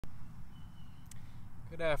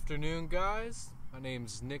Good afternoon, guys. My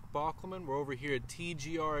name's Nick Bockelman. We're over here at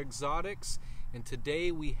TGR Exotics, and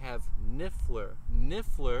today we have Niffler.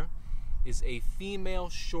 Niffler is a female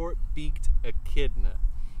short-beaked echidna.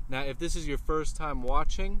 Now, if this is your first time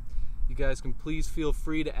watching, you guys can please feel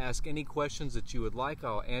free to ask any questions that you would like.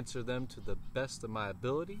 I'll answer them to the best of my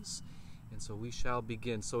abilities. And so we shall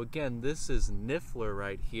begin. So again, this is Niffler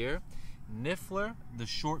right here. Niffler, the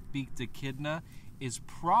short-beaked echidna, is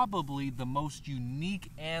probably the most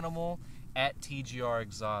unique animal at TGR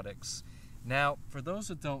Exotics. Now, for those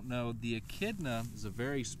that don't know, the echidna is a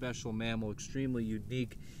very special mammal, extremely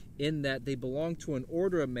unique in that they belong to an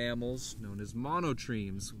order of mammals known as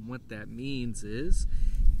monotremes. What that means is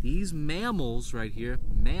these mammals right here,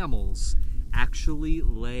 mammals, actually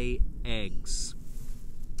lay eggs.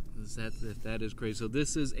 That is crazy. So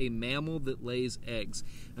this is a mammal that lays eggs.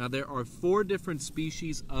 Now there are 4 different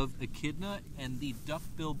species of echidna and the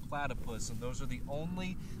duck-billed platypus, and those are the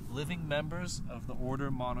only living members of the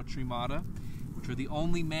order Monotremata, which are the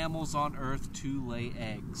only mammals on Earth to lay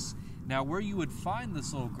eggs. Now where you would find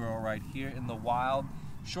this little girl right here in the wild,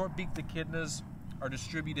 short-beaked echidnas are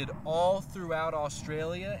distributed all throughout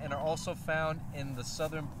Australia and are also found in the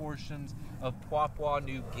southern portions of Papua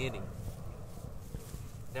New Guinea.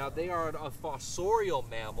 Now they are a fossorial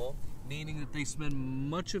mammal, meaning that they spend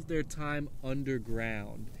much of their time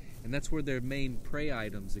underground, and that's where their main prey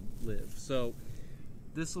items live. So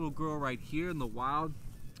this little girl right here in the wild,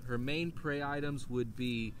 her main prey items would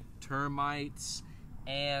be termites,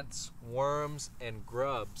 ants, worms, and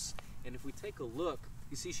grubs. And if we take a look,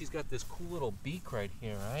 you see she's got this cool little beak right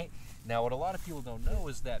here, right? Now what a lot of people don't know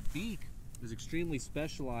is that beak is extremely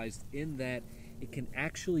specialized in that it can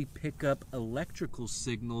actually pick up electrical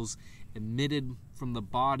signals emitted from the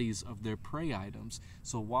bodies of their prey items.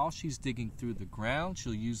 So while she's digging through the ground,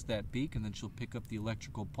 she'll use that beak and then she'll pick up the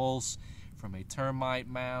electrical pulse from a termite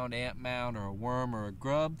mound, ant mound, or a worm or a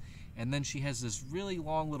grub. And then she has this really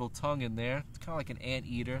long little tongue in there. It's kind of like an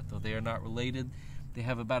anteater, though they are not related. They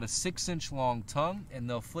have about a 6-inch long tongue, and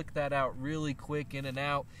they'll flick that out really quick in and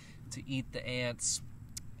out to eat the ants,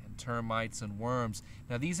 termites, and worms.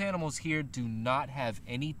 Now these animals here do not have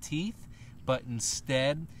any teeth, but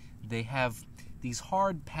instead they have these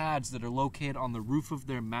hard pads that are located on the roof of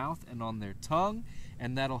their mouth and on their tongue,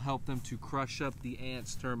 and that'll help them to crush up the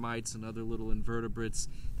ants, termites, and other little invertebrates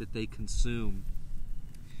that they consume.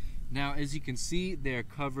 Now as you can see, they're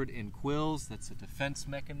covered in quills. That's a defense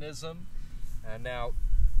mechanism. And now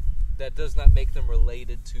that does not make them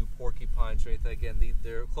related to porcupines or anything. Again,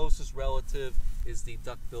 their closest relative is the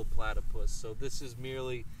duck-billed platypus. So this is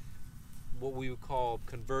merely what we would call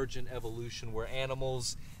convergent evolution, where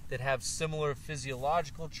animals that have similar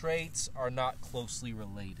physiological traits are not closely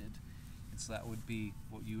related. And so that would be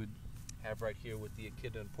what you would have right here with the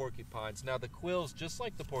echidna and porcupines. Now the quills, just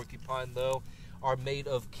like the porcupine though, are made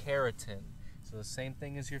of keratin. So the same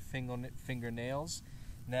thing as your fingernails.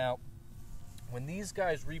 Now, when these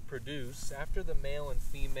guys reproduce, after the male and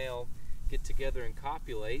female get together and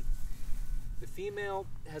copulate, the female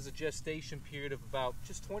has a gestation period of about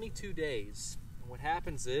just 22 days. And what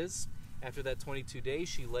happens is, after that 22 days,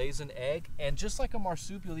 she lays an egg, and just like a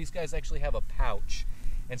marsupial, these guys actually have a pouch.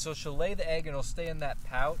 And so she'll lay the egg and it'll stay in that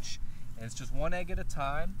pouch, and it's just one egg at a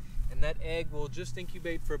time, and that egg will just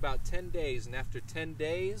incubate for about 10 days, and after 10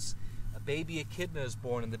 days, a baby echidna is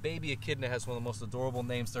born, and the baby echidna has one of the most adorable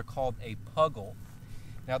names. They're called a puggle.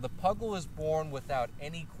 Now the puggle is born without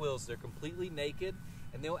any quills. They're completely naked,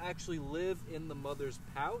 and they'll actually live in the mother's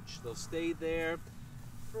pouch. They'll stay there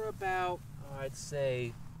for about, I'd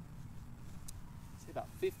say about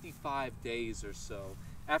 55 days or so.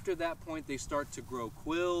 After that point, they start to grow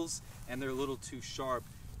quills, and they're a little too sharp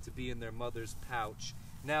to be in their mother's pouch.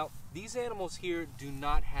 Now, these animals here do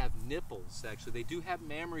not have nipples, actually. They do have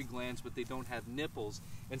mammary glands, but they don't have nipples.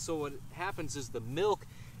 And so what happens is the milk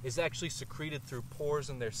is actually secreted through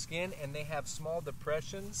pores in their skin, and they have small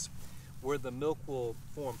depressions where the milk will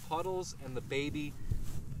form puddles, and the baby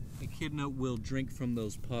echidna will drink from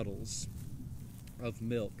those puddles of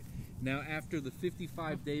milk. Now, after the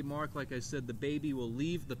 55-day mark, like I said, the baby will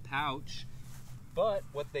leave the pouch, but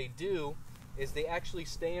what they do is they actually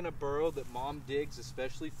stay in a burrow that mom digs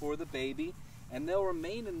especially for the baby, and they'll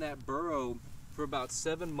remain in that burrow for about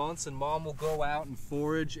 7 months, and mom will go out and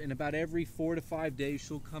forage, and about every 4 to 5 days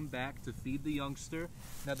she'll come back to feed the youngster.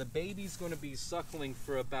 Now the baby's going to be suckling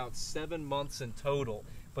for about 7 months in total,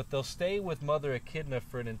 but they'll stay with mother echidna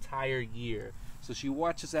for an entire year. So she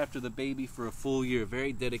watches after the baby for a full year.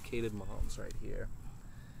 Very dedicated moms right here.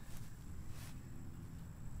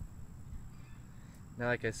 Now,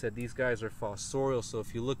 like I said, these guys are fossorial, so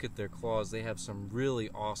if you look at their claws, they have some really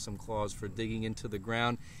awesome claws for digging into the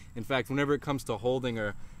ground. In fact, whenever it comes to holding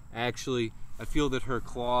her, I feel that her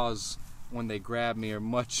claws, when they grab me, are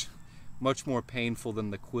much more painful than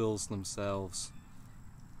the quills themselves.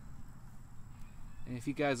 And if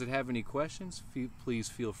you guys would have any questions, please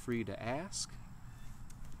feel free to ask.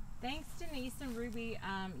 Thanks, Denise and Ruby,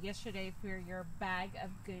 yesterday for your bag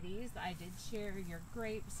of goodies. I did share your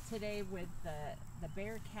grapes today with the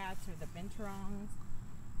bear cats or the binturongs,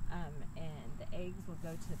 and the eggs will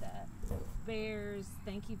go to the bears.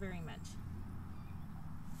 Thank you very much.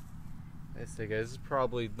 I say, guys, this is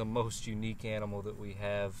probably the most unique animal that we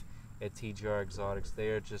have at TGR Exotics. They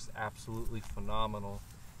are just absolutely phenomenal.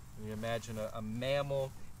 You imagine a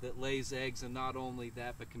mammal that lays eggs, and not only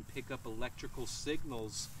that, but can pick up electrical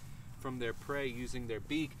signals from their prey using their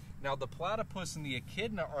beak. Now, the platypus and the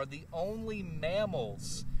echidna are the only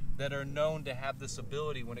mammals that are known to have this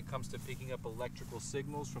ability when it comes to picking up electrical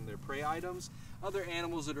signals from their prey items. Other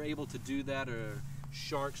animals that are able to do that are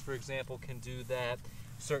sharks, for example, can do that.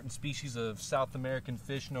 Certain species of South American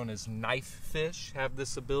fish known as knife fish have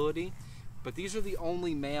this ability. But these are the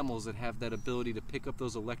only mammals that have that ability to pick up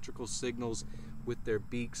those electrical signals with their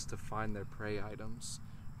beaks to find their prey items.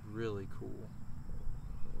 Really cool.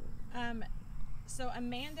 So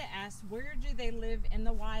Amanda asked, where do they live in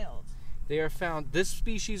the wild? They are found, this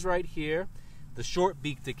species right here, the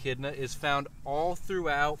short-beaked echidna, is found all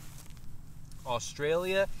throughout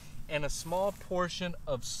Australia and a small portion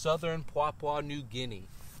of southern Papua New Guinea.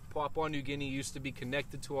 Papua New Guinea used to be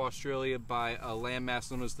connected to Australia by a landmass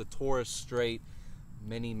known as the Torres Strait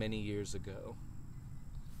many, many years ago.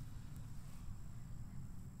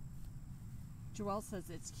 Joelle says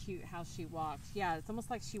it's cute how she walks. Yeah, it's almost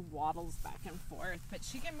like she waddles back and forth, but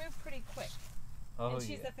she can move pretty quick. Oh, and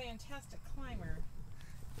she's yeah. a fantastic climber.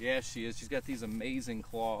 Yeah, she is. She's got these amazing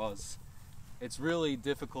claws. It's really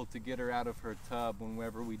difficult to get her out of her tub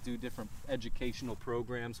whenever we do different educational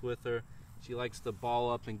programs with her. She likes to ball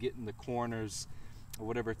up and get in the corners or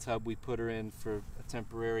whatever tub we put her in for a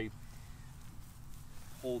temporary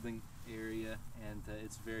holding area, and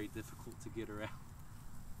it's very difficult to get her out.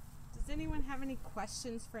 Does anyone have any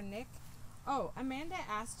questions for Nick? Oh, Amanda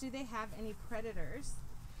asked, do they have any predators?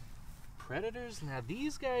 Predators? Now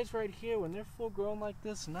these guys right here, when they're full grown like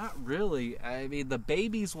this, not really. I mean, the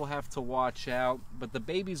babies will have to watch out, but the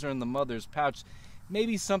babies are in the mother's pouch.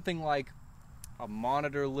 Maybe something like a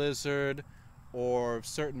monitor lizard or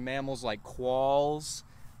certain mammals like quolls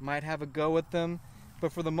might have a go at them.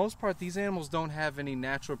 But for the most part, these animals don't have any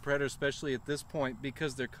natural predators, especially at this point,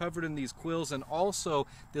 because they're covered in these quills, and also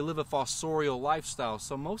they live a fossorial lifestyle.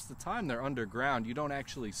 So most of the time they're underground. You don't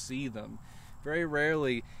actually see them. Very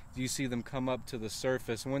rarely do you see them come up to the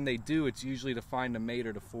surface. And when they do, it's usually to find a mate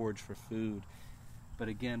or to forage for food. But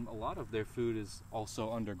again, a lot of their food is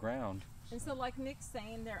also underground. And so like Nick's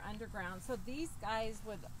saying, they're underground. So these guys,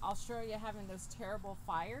 with Australia having those terrible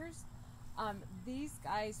fires, these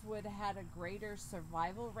guys would have had a greater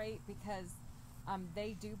survival rate because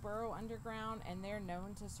they do burrow underground, and they're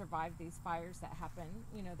known to survive these fires that happen,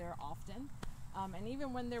 you know, there often. And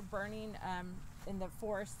even when they're burning in the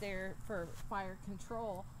forest there for fire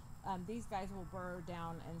control, these guys will burrow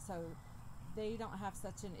down, and so they don't have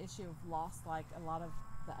such an issue of loss like a lot of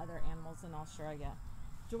the other animals in Australia.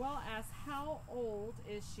 Joelle asks, how old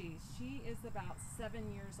is she? She is about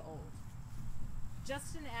 7 years old.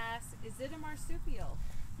 Justin asks, is it a marsupial?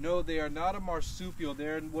 No, they are not a marsupial.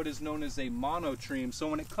 They're what is known as a monotreme. So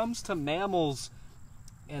when it comes to mammals,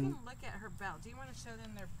 and you can look at her belt. Do you want to show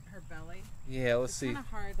them her belly? Yeah, let's see. It's kind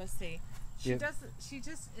of hard. Let's see. She Yeah. doesn't. She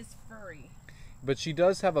just is furry. But she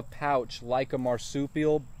does have a pouch like a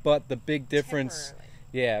marsupial. But the big difference, Temporarily.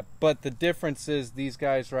 yeah. But the difference is these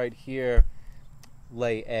guys right here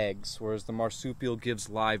lay eggs, whereas the marsupial gives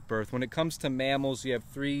live birth. When it comes to mammals, you have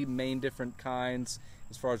three main different kinds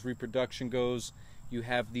as far as reproduction goes. You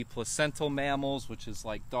have the placental mammals, which is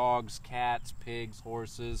like dogs, cats, pigs,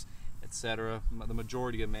 horses, etc., the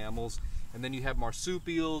majority of mammals. And then you have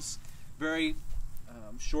marsupials, very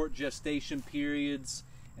short gestation periods,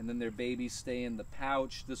 and then their babies stay in the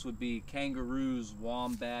pouch. This would be kangaroos,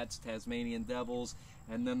 wombats, Tasmanian devils,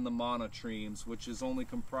 and then the monotremes, which is only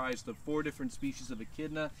comprised of 4 different species of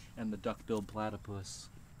echidna and the duck-billed platypus.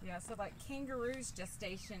 Yeah, so like kangaroo's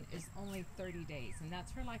gestation is only 30 days, and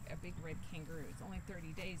that's for like a big red kangaroo. It's only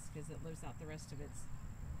 30 days because it lives out the rest of its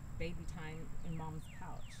baby time in mom's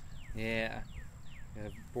pouch. Yeah,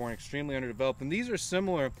 born extremely underdeveloped. And these are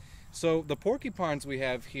similar. So the porcupines we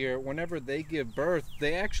have here, whenever they give birth,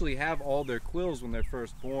 they actually have all their quills when they're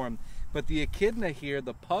first born. But the echidna here,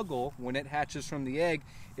 the puggle, when it hatches from the egg,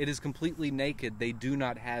 it is completely naked. They do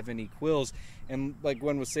not have any quills. And like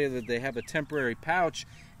Gwen was saying, that they have a temporary pouch.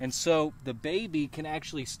 And so the baby can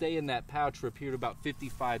actually stay in that pouch for a period of about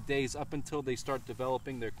 55 days up until they start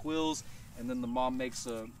developing their quills. And then the mom makes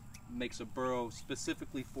a burrow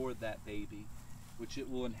specifically for that baby, which it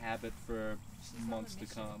will inhabit for months to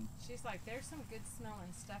come. She's like, there's some good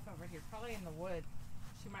smelling stuff over here, probably in the wood.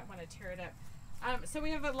 She might want to tear it up. So we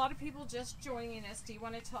have a lot of people just joining us. Do you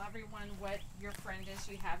want to tell everyone what your friend is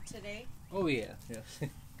you have today? Oh yeah.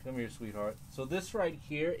 Come here, sweetheart. So this right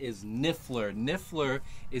here is Niffler. Niffler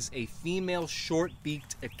is a female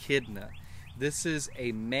short-beaked echidna. This is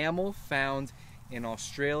a mammal found in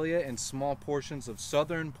Australia and small portions of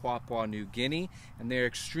southern Papua New Guinea, and they're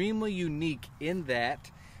extremely unique in that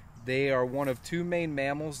they are one of 2 main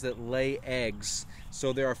mammals that lay eggs.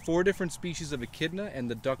 So there are 4 different species of echidna and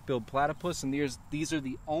the duck-billed platypus, and these are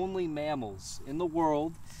the only mammals in the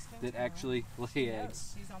world that actually lay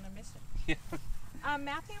eggs. She's on a mission. Yeah.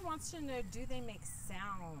 Matthew wants to know, do they make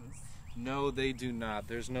sounds? No, they do not.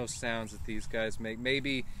 There's no sounds that these guys make.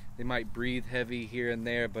 Maybe they might breathe heavy here and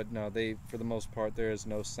there, but no, for the most part, there is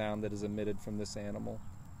no sound that is emitted from this animal.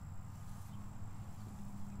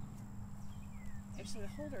 If she would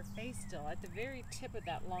hold her face still, at the very tip of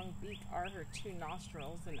that long beak are her 2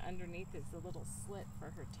 nostrils, and underneath is a little slit for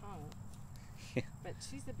her tongue. Yeah. But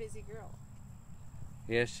she's a busy girl.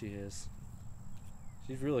 Yes, she is.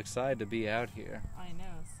 She's real excited to be out here. I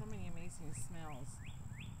know, so many amazing smells.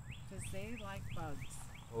 Because they like bugs.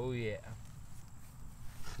 Oh yeah.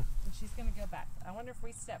 And she's going to go back. I wonder if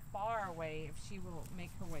we step far away, if she will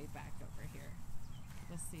make her way back over here.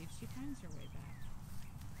 Let's see if she finds her way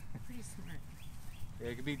back. Pretty smart. Yeah,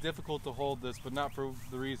 it can be difficult to hold this, but not for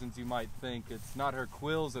the reasons you might think. It's not her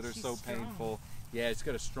quills that are so painful. Yeah, it's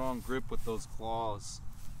got a strong grip with those claws.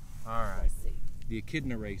 All right. Let's see. The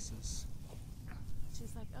echidna races.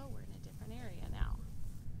 She's like, oh, we're in a different area now.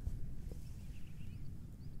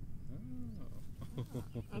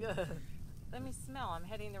 Oh. Let me smell. I'm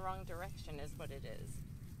heading the wrong direction is what it is.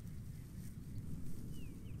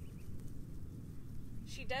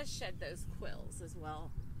 She does shed those quills as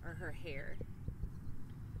well, or her hair.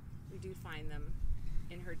 We do find them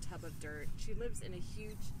in her tub of dirt. She lives in a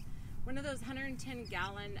huge, one of those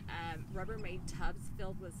 110-gallon Rubbermaid tubs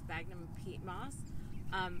filled with sphagnum peat moss.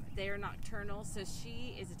 They are nocturnal, so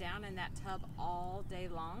she is down in that tub all day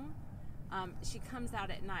long. She comes out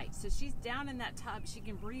at night, so she's down in that tub. She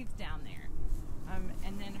can breathe down there.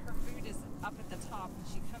 And then her food is up at the top, and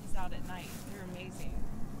she comes out at night. They're amazing.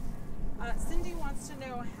 Cindy wants to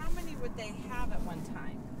know, how many would they have at one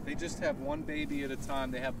time? They just have 1 baby at a time.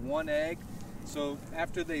 They have 1 egg. So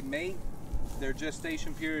after they mate, their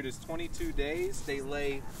gestation period is 22 days. They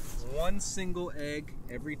lay 1 single egg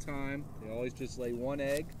every time. They always just lay 1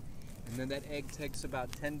 egg. And then that egg takes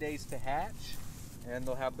about 10 days to hatch. And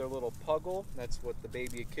they'll have their little puggle. That's what the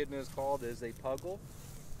baby echidna is called, is a puggle.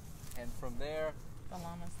 And from there, The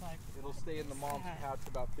llama's like, it'll stay in the mom's pouch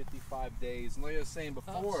about 55 days. And like I was saying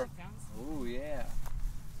before, oh yeah.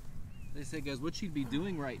 They say, guys, what she'd be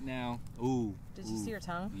doing right now. Ooh. Did you see her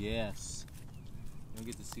tongue? Yes. You don't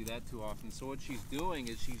get to see that too often. So what she's doing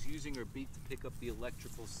is she's using her beak to pick up the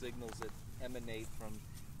electrical signals that emanate from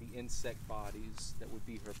the insect bodies that would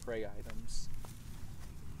be her prey items.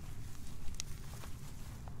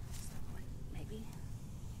 Maybe.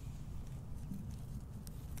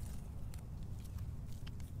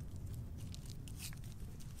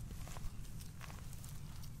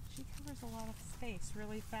 She covers a lot of space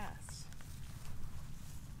really fast.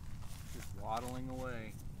 Just waddling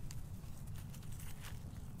away.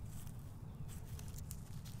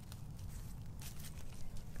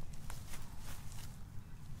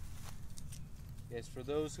 Yes, for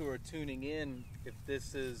those who are tuning in, if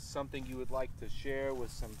this is something you would like to share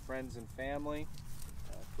with some friends and family,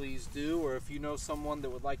 please do. Or if you know someone that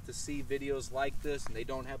would like to see videos like this and they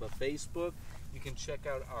don't have a Facebook, you can check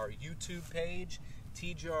out our YouTube page,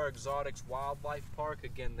 TGR Exotics Wildlife Park.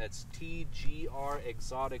 Again, that's TGR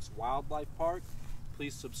Exotics Wildlife Park.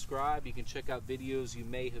 Please subscribe. You can check out videos you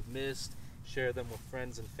may have missed. Share them with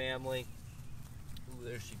friends and family. Ooh,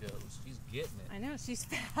 there she goes. She's getting it. I know, she's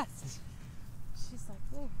fast. She's like,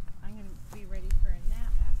 oh, I'm going to be ready for a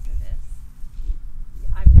nap after this.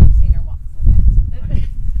 I've never seen her walk so fast.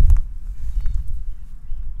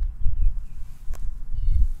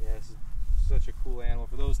 Yeah, this is such a cool animal.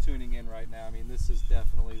 For those tuning in right now, I mean, this is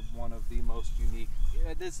definitely one of the most unique,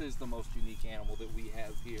 this is the most unique animal that we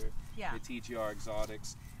have here at TGR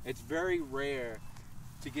Exotics. It's very rare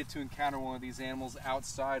to get to encounter one of these animals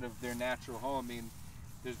outside of their natural home. I mean,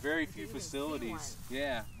 There's very I few didn't even see facilities. one.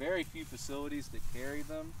 Yeah, very few facilities that carry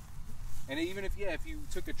them. And even if you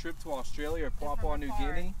took a trip to Australia or Papua New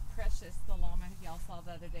Guinea. Precious, the llama y'all saw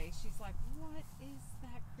the other day, she's like, what is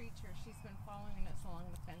that creature? She's been following us along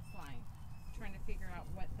the fence line, trying to figure out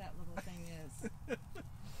what that little thing is.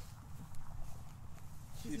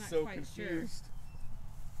 She's not so quite confused. Sure.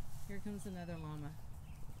 Here comes another llama.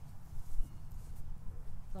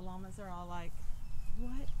 The llamas are all like,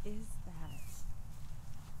 what is that?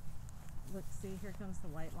 Look, see, here comes the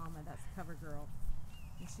white llama. That's Cover Girl.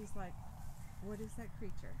 And she's like, what is that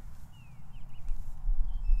creature?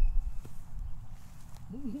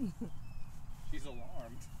 She's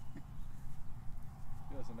alarmed.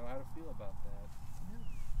 She doesn't know how to feel about that. No.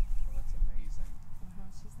 Oh, that's amazing.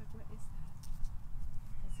 She's like, what is that?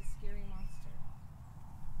 It's a scary monster.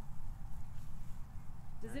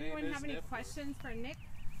 Does Her name anyone is have any Niffler. questions for Nick?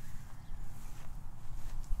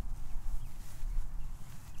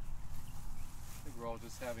 I think we're all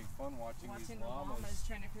just having fun watching these The llamas. llamas,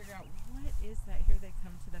 trying to figure out what is that. Here they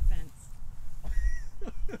come to the fence.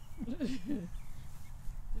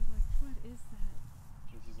 They're like, what is that?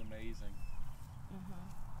 This is amazing.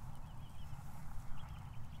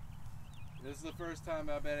 This is the first time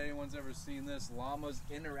I bet anyone's ever seen this. Llamas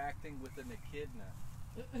interacting with an echidna.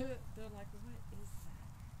 They're like, what is that?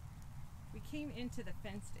 We came into the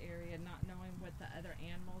fenced area not knowing what the other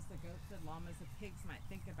animals, the goats, the llamas, the pigs might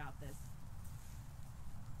think about this.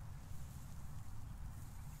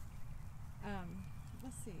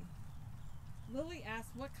 Let's see. Lily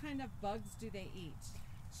asked, what kind of bugs do they eat?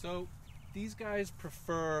 So these guys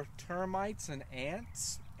prefer termites and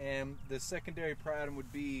ants, and the secondary predator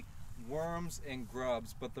would be worms and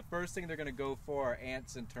grubs, but the first thing they're going to go for are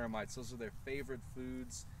ants and termites. Those are their favorite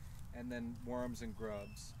foods, and then worms and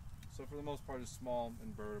grubs. So for the most part, it's small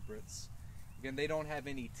invertebrates. Again, they don't have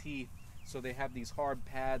any teeth, so they have these hard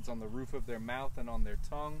pads on the roof of their mouth and on their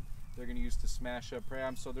tongue they're going to use to smash up prey.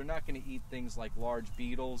 So they're not going to eat things like large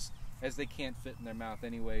beetles, as they can't fit in their mouth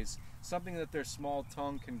anyways. Something that their small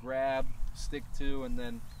tongue can grab, stick to, and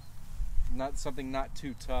then something not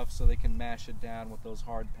too tough so they can mash it down with those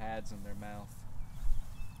hard pads in their mouth.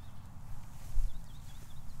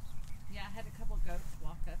 Yeah, I had a couple goats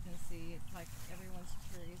walk up and see. It's like everyone's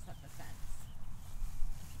curious at the fence.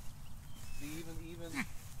 See,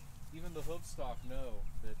 even the hoofstock know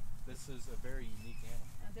that this is a very unique animal.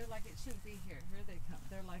 They're like, it shouldn't be here. Here they come.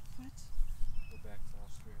 They're like, what? Go back to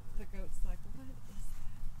Australia. The goat's like, what is that?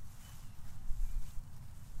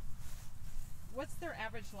 What's their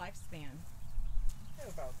average lifespan? Yeah,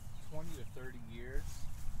 about 20 to 30 years.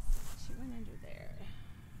 She went under there.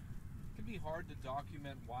 It can be hard to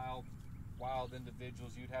document wild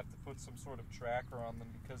individuals. You'd have to put some sort of tracker on them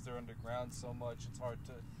because they're underground so much. It's hard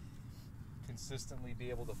to consistently be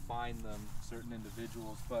able to find them, certain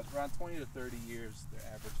individuals. But around 20 to 30 years, their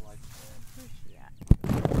average lifespan. Where's she at?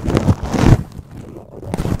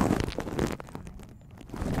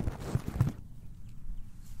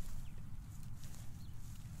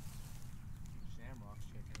 Shamrock's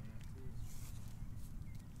checking out too.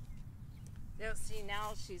 No, see,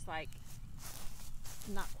 now she's like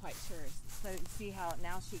not quite sure. So you see how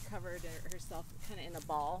now she covered herself kind of in a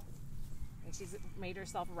ball, and she's made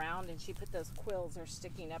herself round, and she put those quills are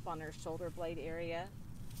sticking up on her shoulder blade area.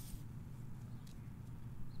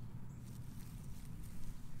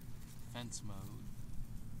 Fence mode.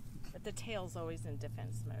 But the tail's always in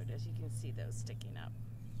defense mode, as you can see those sticking up.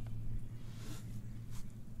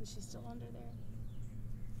 Is she still under there?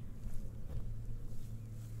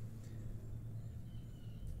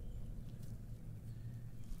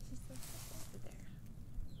 She's still over there.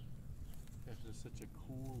 That's just such a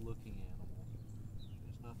cool looking animal.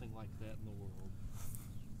 There's nothing like that in the world.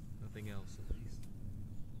 Nothing else, at least.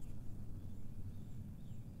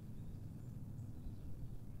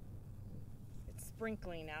 It's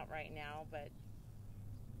sprinkling out right now, but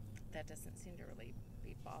that doesn't seem to really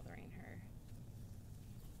be bothering her.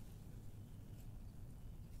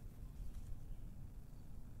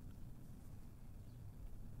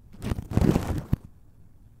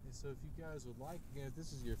 So if you guys would like, again, if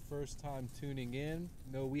this is your first time tuning in,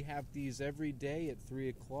 know we have these every day at 3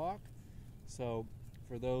 o'clock. So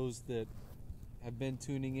for those that have been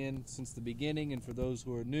tuning in since the beginning, and for those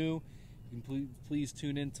who are new, you can please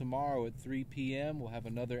tune in tomorrow at 3 p.m. We'll have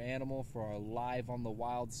another animal for our Live on the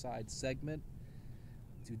Wildside segment.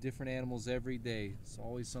 Do different animals every day. It's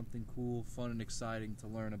always something cool, fun, and exciting to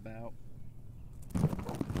learn about.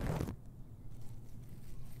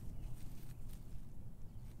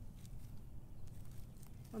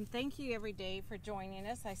 Well, thank you every day for joining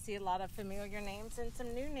us. I see a lot of familiar names and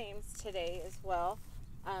some new names today as well.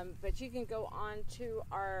 But you can go on to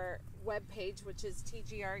our webpage, which is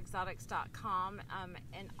tgrexotics.com,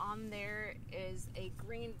 and on there is a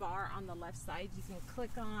green bar on the left side you can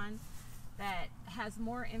click on that has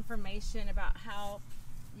more information about how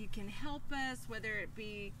you can help us, whether it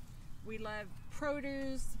be, we love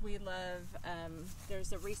produce, we love,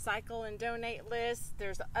 there's a recycle and donate list,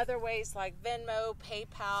 there's other ways like Venmo,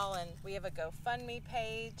 PayPal, and we have a GoFundMe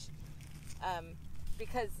page,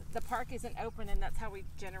 because the park isn't open, and that's how we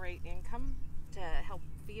generate income to help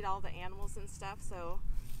feed all the animals and stuff. So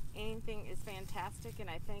anything is fantastic, and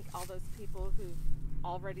I thank all those people who've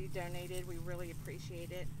already donated. We really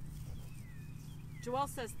appreciate it. Joelle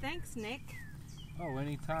says, thanks, Nick. Oh,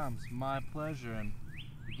 anytime. It's my pleasure. And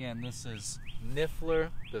again, this is Niffler,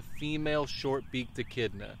 the female short-beaked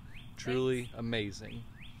echidna. Truly amazing.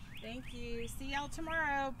 Thank you. See y'all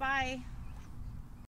tomorrow. Bye.